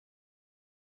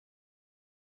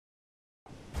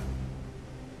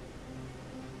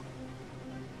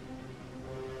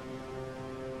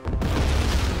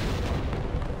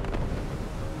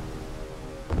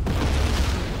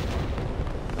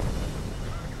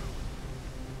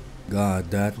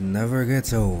God, that never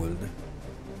gets old.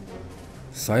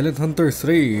 Silent Hunter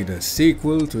 3, the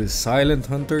sequel to Silent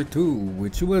Hunter 2,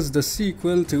 which was the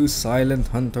sequel to Silent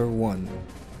Hunter 1.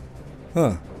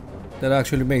 Huh, that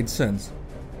actually made sense.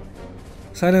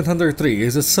 Silent Hunter 3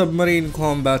 is a submarine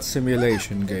combat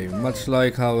simulation game, much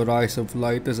like how Rise of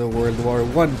Flight is a World War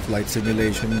I flight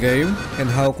simulation game, and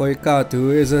how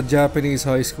Koikatu is a Japanese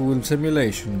high school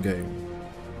simulation game.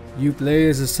 You play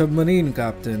as a submarine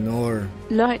captain, or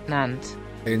Lieutenant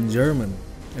in German,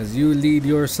 as you lead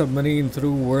your submarine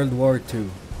through World War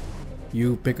II.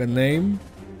 You pick a name,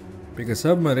 pick a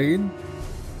submarine,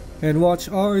 and watch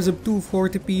hours of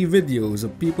 240p videos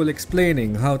of people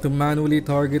explaining how to manually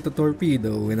target a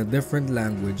torpedo in a different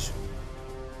language.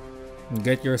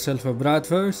 Get yourself a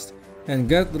bratwurst and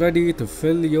get ready to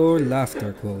fill your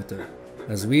laughter quota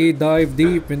as we dive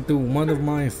deep into one of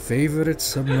my favorite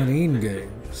submarine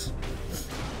games.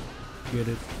 Get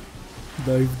it?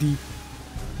 Dive deep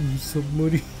in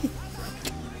submarine.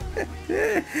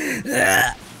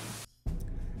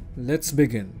 Let's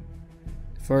begin.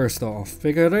 First off,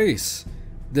 pick a race,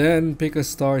 then pick a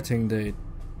starting date.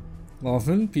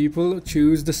 Often people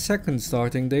choose the second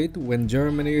starting date when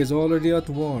Germany is already at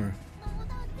war.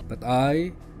 But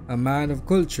I, a man of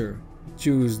culture,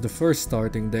 choose the first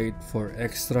starting date for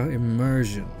extra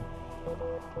immersion.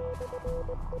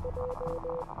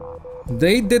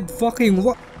 They did fucking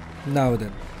what? Now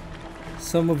then,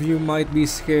 some of you might be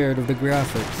scared of the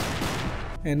graphics,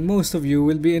 and most of you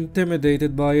will be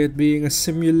intimidated by it being a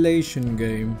simulation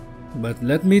game. But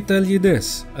let me tell you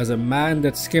this, as a man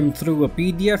that skimmed through a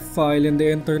PDF file in the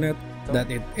internet,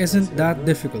 that it isn't that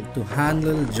difficult to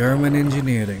handle German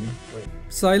engineering.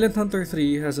 Silent Hunter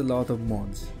 3 has a lot of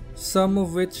mods, some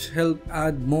of which help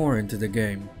add more into the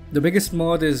game. The biggest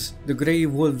mod is the Grey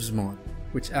Wolves mod,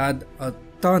 which add a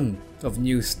ton of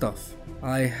new stuff.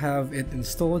 I have it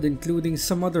installed, including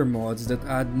some other mods that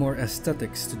add more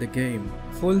aesthetics to the game.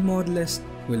 Full mod list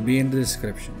will be in the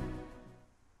description.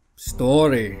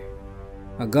 Story.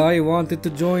 A guy wanted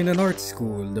to join an art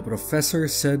school. The professor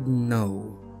said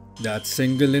no. That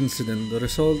single incident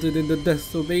resulted in the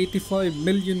death of 85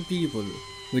 million people,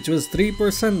 which was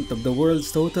 3% of the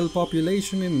world's total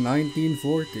population in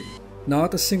 1940.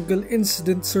 Not a single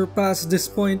incident surpassed this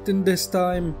point in this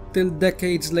time, till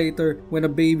decades later when a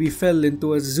baby fell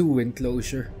into a zoo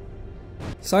enclosure.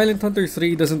 Silent Hunter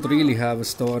 3 doesn't really have a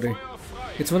story.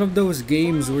 It's one of those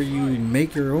games where you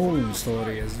make your own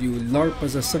story as you LARP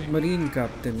as a submarine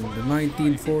captain in the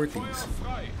 1940s.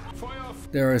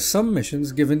 There are some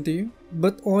missions given to you,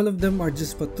 but all of them are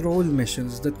just patrol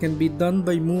missions that can be done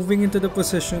by moving into the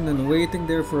position and waiting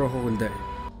there for a whole day.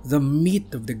 The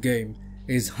meat of the game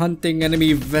is hunting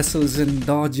enemy vessels and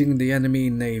dodging the enemy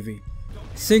navy.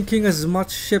 Sinking as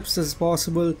much ships as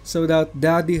possible so that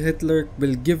Daddy Hitler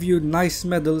will give you nice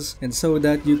medals and so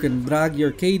that you can brag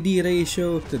your KD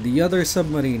ratio to the other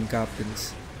submarine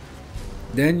captains.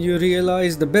 Then you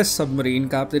realize the best submarine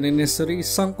captain in history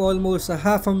sunk almost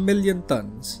 500,000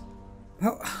 tons.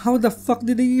 How the fuck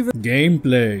did he even...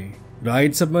 Gameplay.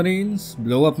 Ride submarines,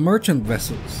 blow up merchant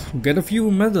vessels, get a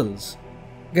few medals.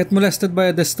 Get molested by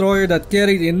a destroyer that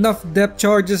carried enough depth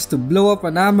charges to blow up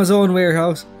an Amazon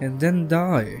warehouse, and then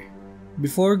die.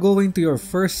 Before going to your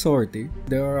first sortie,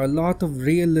 there are a lot of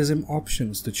realism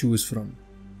options to choose from.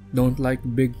 Don't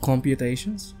like big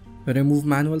computations? Remove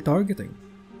manual targeting.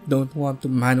 Don't want to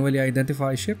manually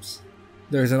identify ships?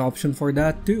 There's an option for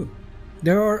that too.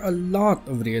 There are a lot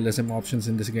of realism options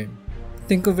in this game.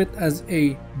 Think of it as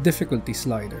a difficulty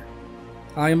slider.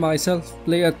 I myself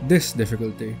play at this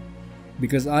difficulty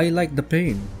because I like the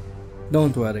pain.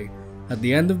 Don't worry, at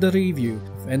the end of the review,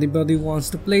 if anybody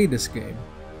wants to play this game,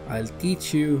 I'll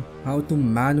teach you how to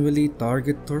manually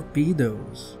target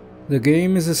torpedoes. The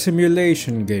game is a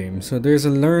simulation game, so there's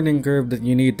a learning curve that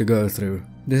you need to go through.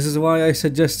 This is why I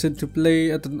suggested to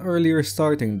play at an earlier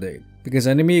starting date, because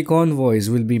enemy convoys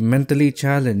will be mentally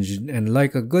challenged, and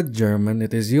like a good German,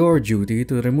 it is your duty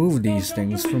to remove these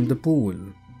things from the pool.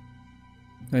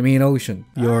 Ocean.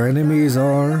 Your enemies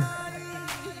are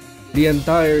the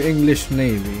entire English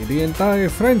Navy, the entire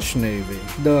French Navy,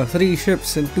 the 3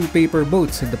 ships and 2 paper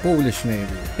boats in the Polish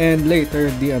Navy, and later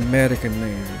the American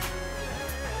Navy.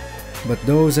 But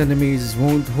those enemies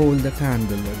won't hold a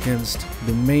candle against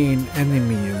the main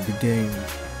enemy of the game,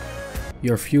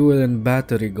 your fuel and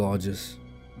battery gauges.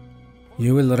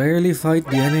 You will rarely fight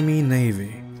the enemy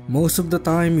navy. Most of the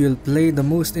time you'll play the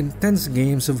most intense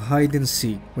games of hide and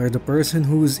seek, where the person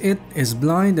who's it is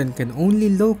blind and can only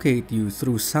locate you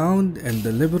through sound and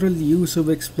the liberal use of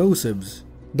explosives.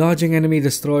 Dodging enemy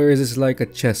destroyers is like a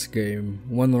chess game.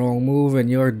 One wrong move and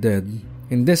you're dead.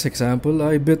 In this example,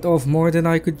 I bit off more than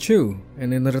I could chew,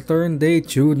 and in return they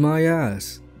chewed my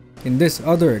ass. In this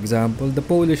other example, the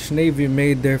Polish Navy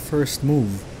made their first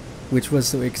move, which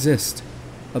was to exist,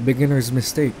 a beginner's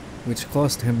mistake, which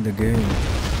cost him the game.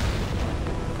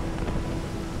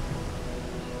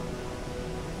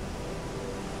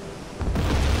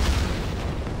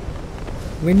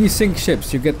 When you sink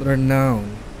ships, you get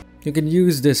renown. You can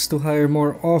use this to hire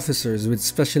more officers with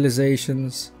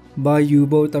specializations, buy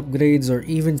U-boat upgrades, or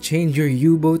even change your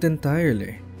U-boat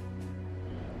entirely.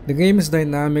 The game is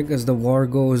dynamic as the war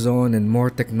goes on and more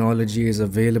technology is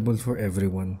available for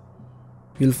everyone.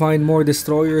 You'll find more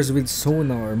destroyers with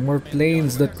sonar, more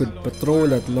planes that could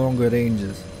patrol at longer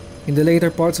ranges. In the later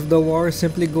parts of the war,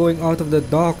 simply going out of the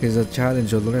dock is a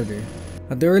challenge already.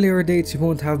 At the earlier dates, you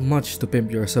won't have much to pimp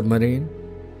your submarine,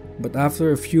 but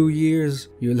after a few years,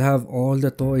 you'll have all the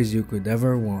toys you could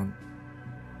ever want.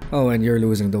 Oh, and you're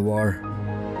losing the war.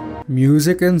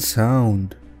 Music and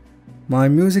sound. My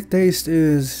music taste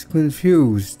is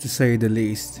confused, to say the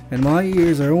least, and my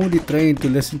ears are only trained to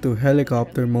listen to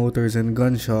helicopter motors and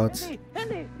gunshots.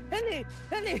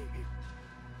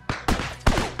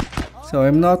 So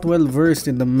I'm not well versed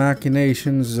in the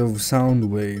machinations of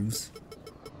sound waves.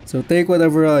 So take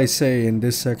whatever I say in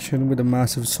this section with a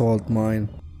massive salt mine.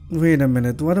 Wait a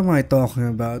minute, what am I talking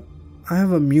about? I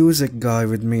have a music guy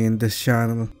with me in this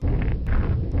channel.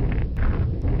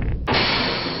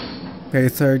 Hey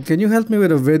third, can you help me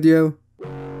with a video?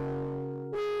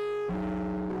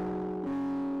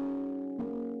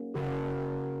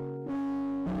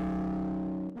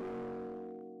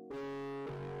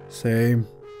 Same.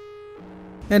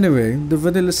 Anyway, the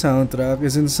vanilla soundtrack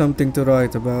isn't something to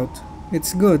write about.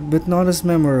 It's good, but not as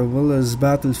memorable as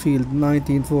Battlefield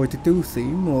 1942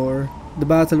 theme or the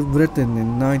Battle of Britain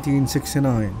in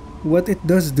 1969. What it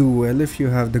does do well if you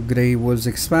have the Grey Wolves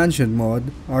expansion mod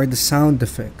are the sound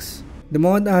effects. The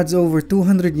mod adds over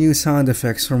 200 new sound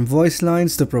effects, from voice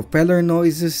lines to propeller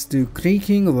noises to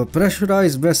creaking of a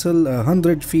pressurized vessel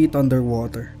 100 feet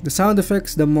underwater. The sound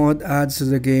effects the mod adds to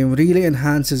the game really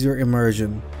enhances your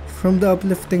immersion. From the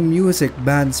uplifting music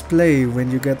bands play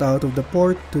when you get out of the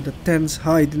port to the tense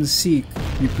hide and seek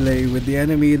you play with the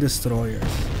enemy destroyers.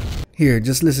 Here,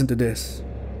 just listen to this.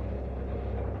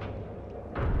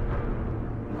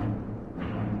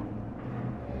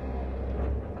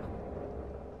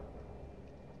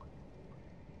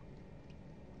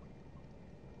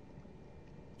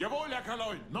 Jawohl, Herr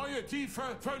Kaloin. Neue Tiefe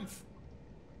 5.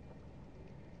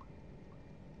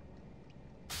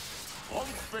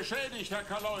 Rumpf beschädigt, Herr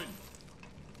Kaloin.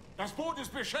 Das Boot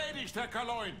ist beschädigt, Herr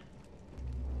Kaloin.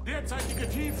 Derzeitige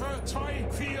Tiefe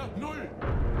 240.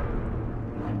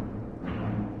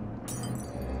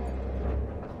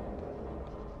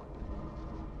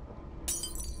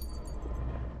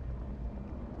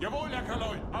 Jawohl, Herr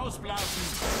Kaloin. Ausblasen.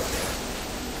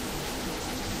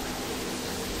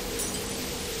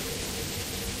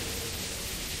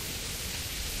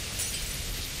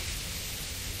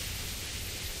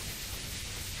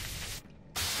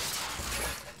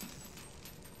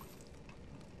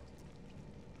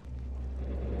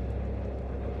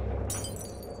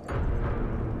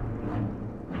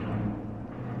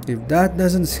 If that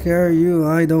doesn't scare you,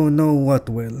 I don't know what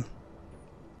will.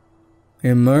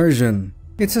 Immersion.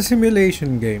 It's a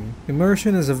simulation game.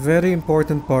 Immersion is a very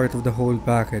important part of the whole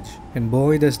package, and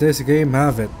boy does this game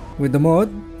have it. With the mod,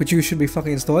 which you should be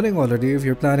fucking installing already if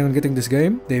you're planning on getting this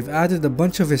game, they've added a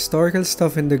bunch of historical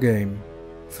stuff in the game.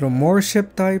 From more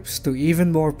ship types to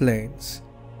even more planes.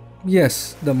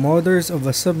 Yes, the modders of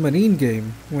a submarine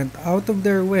game went out of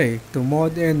their way to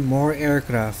mod in more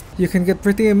aircraft. You can get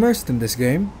pretty immersed in this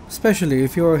game, especially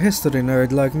if you're a history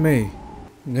nerd like me.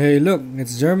 Hey look,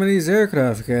 it's Germany's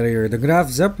aircraft carrier, the Graf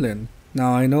Zeppelin.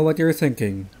 Now I know what you're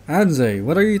thinking. Anze,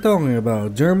 what are you talking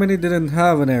about? Germany didn't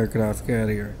have an aircraft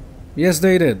carrier. Yes,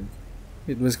 they did.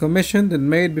 It was commissioned and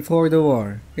made before the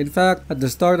war. In fact, at the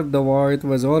start of the war, it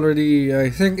was already,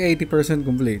 I think, 80%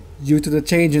 complete. Due to the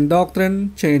change in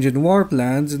doctrine, change in war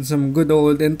plans, and some good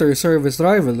old inter-service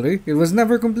rivalry, it was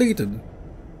never completed.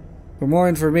 For more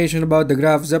information about the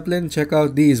Graf Zeppelin, check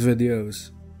out these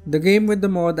videos. The game with the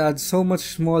mod adds so much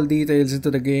small details into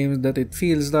the game that it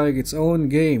feels like its own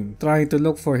game, trying to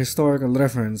look for historical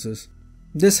references.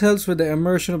 This helps with the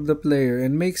immersion of the player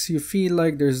and makes you feel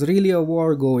like there's really a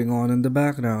war going on in the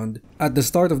background. At the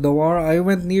start of the war, I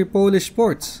went near Polish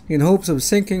ports in hopes of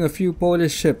sinking a few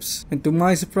Polish ships, and to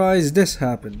my surprise, this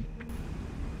happened.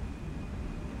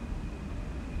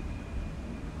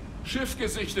 Schiff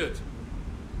gesichtet.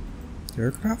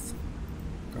 Aircraft?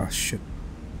 Oh shit.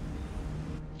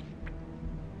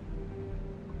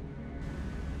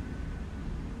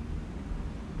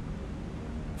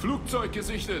 Flugzeug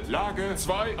gesichtet. Lage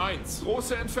 2-1.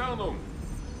 Große Entfernung.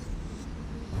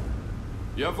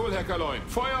 Jawohl, Herr Kaloin.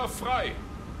 Feuer frei.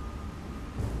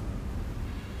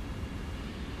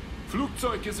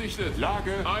 Flugzeug gesichtet.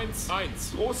 Lage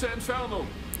 1-1. Große Entfernung.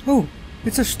 Oh,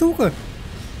 it's a Stuka.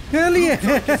 Hell yeah!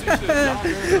 Flugzeug gesichtet.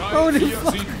 Lage 3, Holy 4,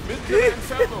 fuck. 7. Mittlere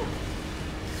Entfernung.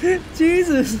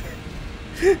 Jesus!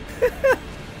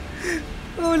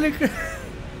 Holy crap!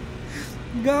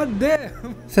 God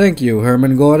damn! Thank you,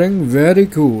 Herman Goring. Very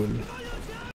cool.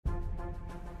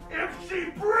 If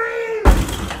she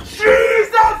breathes,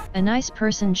 Jesus! A nice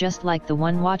person just like the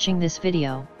one watching this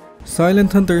video.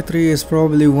 Silent Hunter 3 is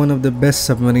probably one of the best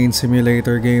submarine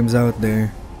simulator games out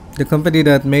there. The company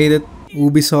that made it,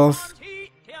 Ubisoft,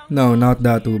 no, not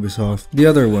that Ubisoft, the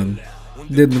other one,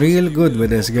 did real good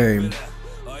with this game.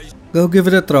 Go give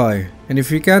it a try, and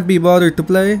if you can't be bothered to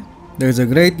play, there's a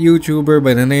great YouTuber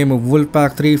by the name of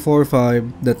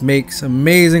Wolfpack345 that makes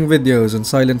amazing videos on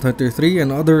Silent Hunter 3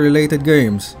 and other related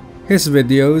games. His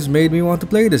videos made me want to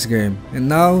play this game, and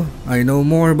now I know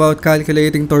more about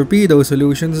calculating torpedo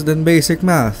solutions than basic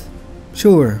math.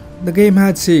 Sure, the game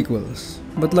had sequels,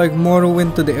 but like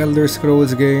Morrowind to the Elder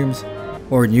Scrolls games,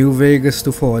 or New Vegas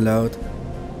to Fallout,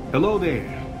 Hello there.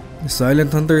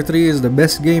 Silent Hunter 3 is the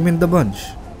best game in the bunch.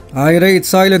 I rate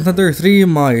Silent Hunter 3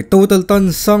 my total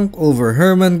tons sunk over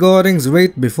Herman Goring's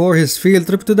weight before his field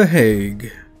trip to The Hague.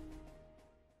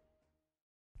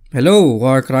 Hello,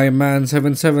 Warcrime Man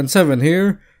 777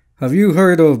 here. Have you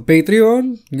heard of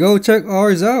Patreon? Go check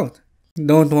ours out.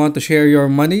 Don't want to share your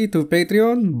money to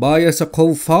Patreon? Buy us a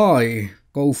Ko-Fi.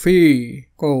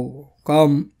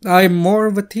 I'm more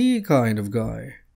of a tea kind of guy.